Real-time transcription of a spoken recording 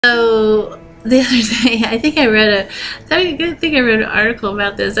So the other day, I think I read an article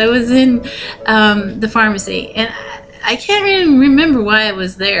about this. I was in the pharmacy, and I can't even remember why I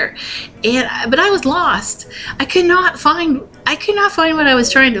was there, but I was lost. I could not find what I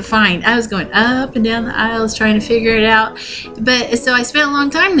was trying to find. I was going up and down the aisles trying to figure it out. But so I spent a long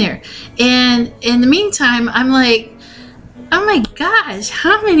time there, and in the meantime, I'm like, oh my gosh,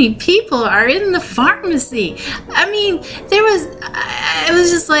 how many people are in the pharmacy? I mean, it was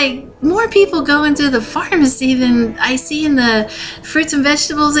just like more people go into the pharmacy than I see in the fruits and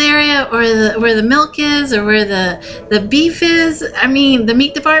vegetables area, or where the milk is, or where the beef is. I mean, the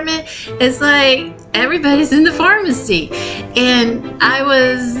meat department. It's like everybody's in the pharmacy. And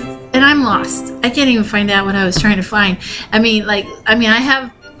I'm lost. I can't even find out what I was trying to find. I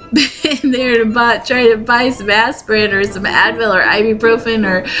have been there to try to buy some aspirin or some Advil or ibuprofen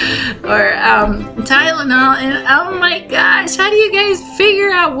or Tylenol, and oh my gosh, how do you guys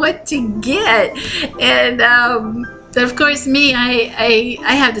figure out what to get? And of course me, I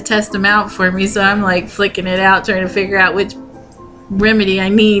have to test them out for me, so I'm like flicking it out trying to figure out which remedy I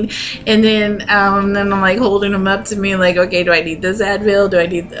need, and then I'm like holding them up to me like, okay, do I need this Advil, do I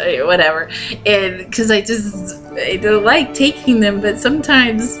need whatever? And because I don't like taking them, but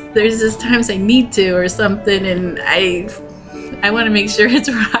sometimes there's just times I need to or something, and I want to make sure it's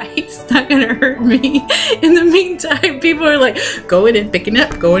right. It's not gonna hurt me. In the meantime, people are like going and picking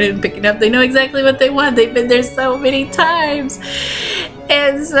up, they know exactly what they want. They've been there so many times.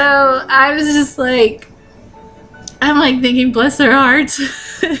 And so I was just like, I'm like thinking, bless their hearts.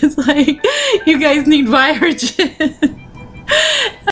 It's like, you guys need Virogen.